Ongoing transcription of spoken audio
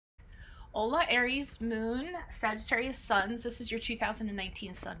Hola Aries, Moon, Sagittarius, Suns. This is your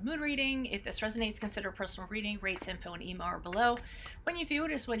 2019 Sun Moon reading. If this resonates, consider a personal reading. Rates, info, and email are below. When you view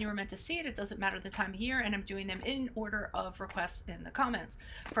it is when you were meant to see it. It doesn't matter the time of year, and I'm doing them in order of requests in the comments.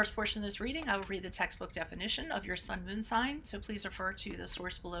 First portion of this reading, I will read the textbook definition of your Sun Moon sign, so please refer to the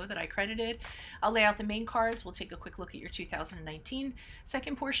source below that I credited. I'll lay out the main cards. We'll take a quick look at your 2019.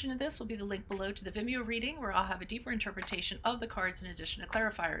 Second portion of this will be the link below to the Vimeo reading, where I'll have a deeper interpretation of the cards in addition to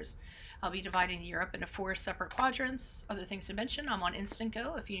clarifiers. I'll be dividing the year up into 4 separate quadrants. Other things to mention, I'm on Instant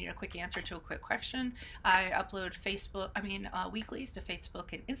Go if you need a quick answer to a quick question. I upload weeklies to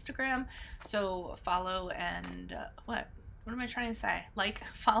Facebook and Instagram, so follow and what am I trying to say? Like,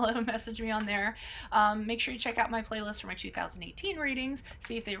 follow, message me on there. Make sure you check out my playlist for my 2018 readings,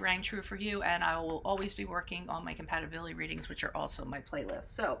 see if they rang true for you, and I will always be working on my compatibility readings, which are also my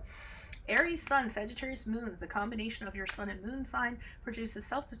playlist. So, Aries, Sun, Sagittarius, Moons. The combination of your Sun and Moon sign produces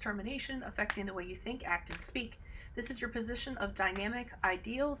self-determination, affecting the way you think, act, and speak. This is your position of dynamic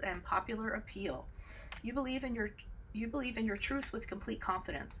ideals and popular appeal. You believe in your truth with complete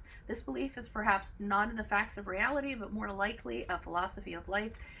confidence. This belief is perhaps not in the facts of reality, but more likely a philosophy of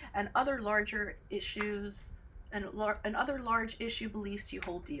life and other larger issues and other large issue beliefs you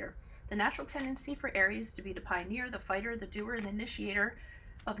hold dear. The natural tendency for Aries to be the pioneer, the fighter, the doer, and the initiator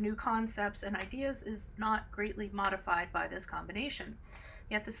of new concepts and ideas is not greatly modified by this combination.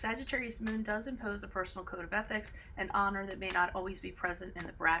 Yet the Sagittarius moon does impose a personal code of ethics and honor that may not always be present in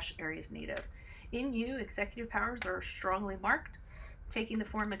the brash Aries native. In you, executive powers are strongly marked, taking the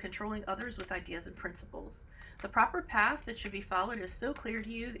form of controlling others with ideas and principles. The proper path that should be followed is so clear to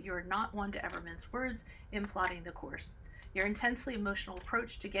you that you are not one to ever mince words in plotting the course. Your intensely emotional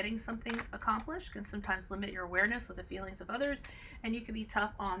approach to getting something accomplished can sometimes limit your awareness of the feelings of others, and you can be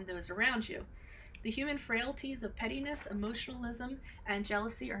tough on those around you. The human frailties of pettiness, emotionalism, and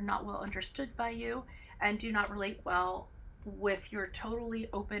jealousy are not well understood by you and do not relate well with your totally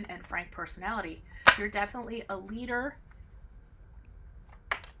open and frank personality. You're definitely a leader.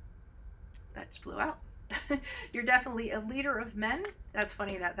 That just flew out. You're definitely a leader of men. That's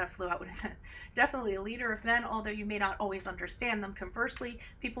funny that flew out when it said. Definitely a leader of men, although you may not always understand them. Conversely,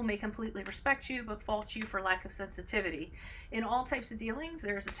 people may completely respect you, but fault you for lack of sensitivity. In all types of dealings,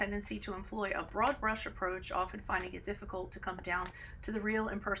 there is a tendency to employ a broad brush approach, often finding it difficult to come down to the real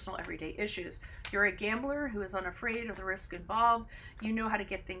and personal everyday issues. You're a gambler who is unafraid of the risk involved. You know how to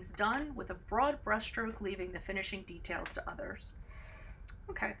get things done with a broad brushstroke, leaving the finishing details to others.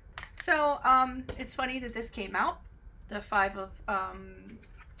 Okay, so it's funny that this came out, the five of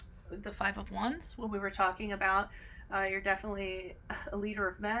Wands, when we were talking about you're definitely a leader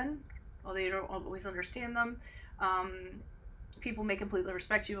of men, although you don't always understand them. People may completely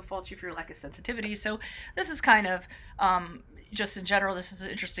respect you, but fault you for your lack of sensitivity. So this is kind of just in general, this is an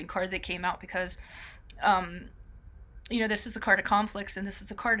interesting card that came out because this is the card of conflicts, and this is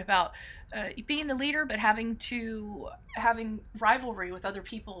the card about being the leader, but having rivalry with other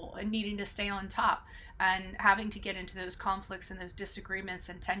people and needing to stay on top and having to get into those conflicts and those disagreements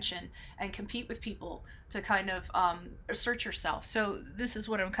and tension and compete with people to kind of assert yourself. So this is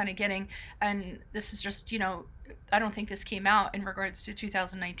what I'm kind of getting, and this is just, I don't think this came out in regards to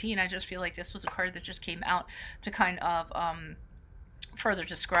 2019. I just feel like this was a card that just came out to kind of further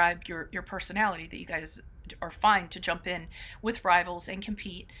describe your personality, that you guys are fine to jump in with rivals and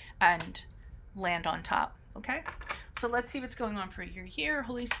compete and land on top. Okay, so let's see what's going on for your year.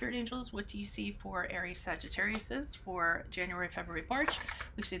 Holy Spirit angels, what do you see for Aries Sagittariuses for January, February, March?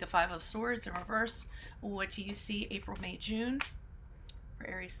 We see the Five of Swords in reverse. What do you see April, May, June? For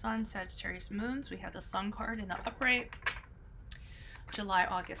Aries Sun, Sagittarius Moons, we have the Sun card in the upright. July,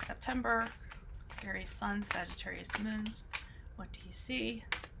 August, September, Aries Sun, Sagittarius Moons, what do you see?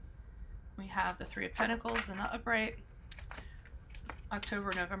 We have the Three of Pentacles in the upright.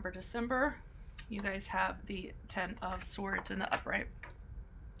 October, November, December, you guys have the Ten of Swords in the upright.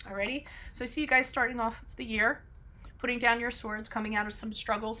 Alrighty, so I see you guys starting off the year, putting down your swords, coming out of some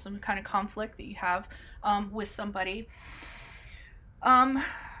struggle, some kind of conflict that you have with somebody. The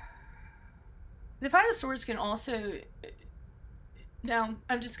Five of Swords can also, no,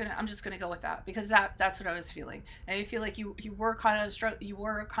 I'm just gonna go with that, because that's what I was feeling. And I feel like you were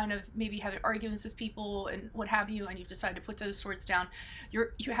kind of maybe having arguments with people and what have you, and you decided to put those swords down.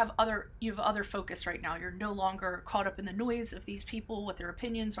 You have other focus right now. You're no longer caught up in the noise of these people, what their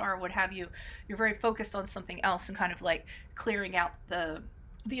opinions are, what have you. You're very focused on something else and kind of like clearing out the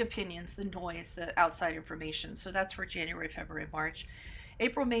opinions, the noise, the outside information. So that's for January, February, March.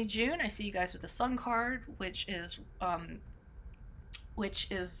 April, May, June, I see you guys with the Sun card, which is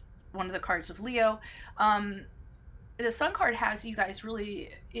one of the cards of Leo. The Sun card has you guys really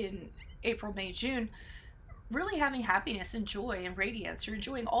in April, May, June, really having happiness and joy and radiance. You're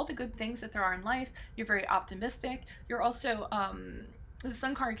enjoying all the good things that there are in life. You're very optimistic. You're also, the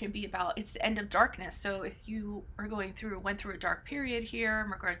sun card can be about, it's the end of darkness. So if you are went through a dark period here in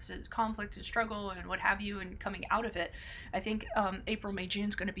regards to conflict and struggle and what have you, and coming out of it, I think April, May, June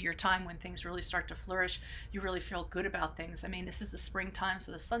is going to be your time when things really start to flourish. You really feel good about things. I mean, this is the springtime,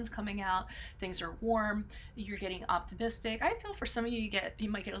 so the sun's coming out, things are warm, you're getting optimistic. I feel for some of you,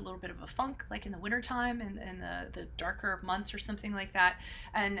 you might get a little bit of a funk, like in the wintertime and the darker months or something like that.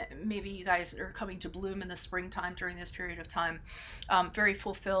 And maybe you guys are coming to bloom in the springtime during this period of time. Very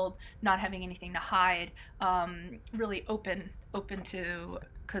fulfilled, not having anything to hide, really open to,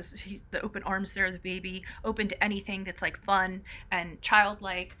 because the open arms there, the baby, open to anything that's like fun and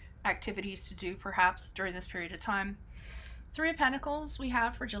childlike activities to do perhaps during this period of time. Three of Pentacles we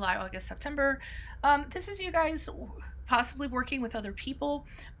have for July, August, September. This is you guys possibly working with other people,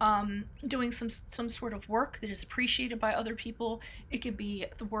 doing some sort of work that is appreciated by other people. It could be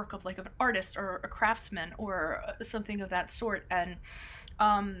the work of like an artist or a craftsman or something of that sort, and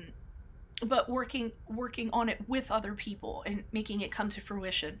but working on it with other people and making it come to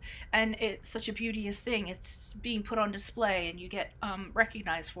fruition. And it's such a beauteous thing. It's being put on display and you get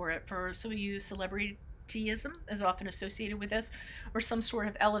recognized for it. For some of you, celebrityism is often associated with this, or some sort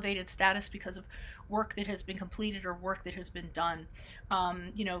of elevated status because of work that has been completed or work that has been done.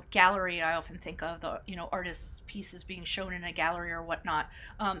 You know, gallery, I often think of the, you know, artists' pieces being shown in a gallery or whatnot.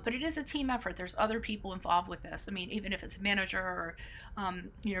 But it is a team effort. There's other people involved with this. I mean, even if it's a manager or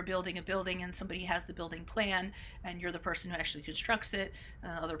you're building a building and somebody has the building plan and you're the person who actually constructs it, the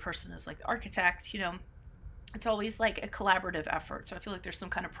other person is like the architect, you know, it's always like a collaborative effort. So I feel like there's some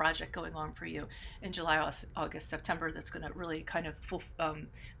kind of project going on for you in July, August, September that's going to really kind of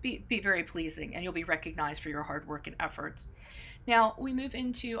be very pleasing, and you'll be recognized for your hard work and efforts. Now we move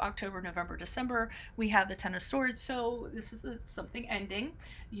into October, November, December. We have the Ten of Swords. So this is something ending.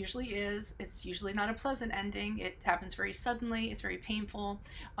 It's usually not a pleasant ending. It happens very suddenly. It's very painful.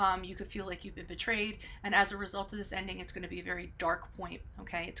 You could feel like you've been betrayed. And as a result of this ending, it's going to be a very dark point.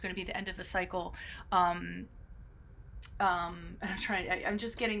 Okay. It's going to be the end of a cycle. I'm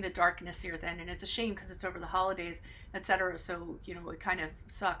just getting the darkness here then, and it's a shame because it's over the holidays, etc. So, you know, it kind of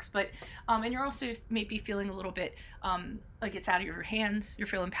sucks. But and you're also maybe feeling a little bit like it's out of your hands. You're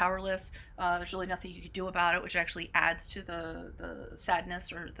feeling powerless. There's really nothing you can do about it, which actually adds to the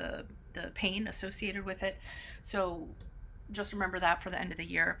sadness or the pain associated with it. So just remember that for the end of the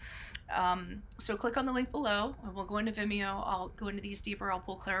year. So click on the link below and we'll go into Vimeo. I'll go into these deeper. I'll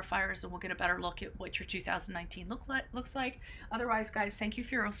pull clarifiers and we'll get a better look at what your 2019 looks like. Otherwise, guys, thank you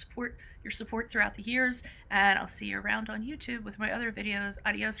for your support throughout the years, and I'll see you around on YouTube with my other videos.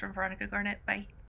 Adios from Veronica Garnett. Bye.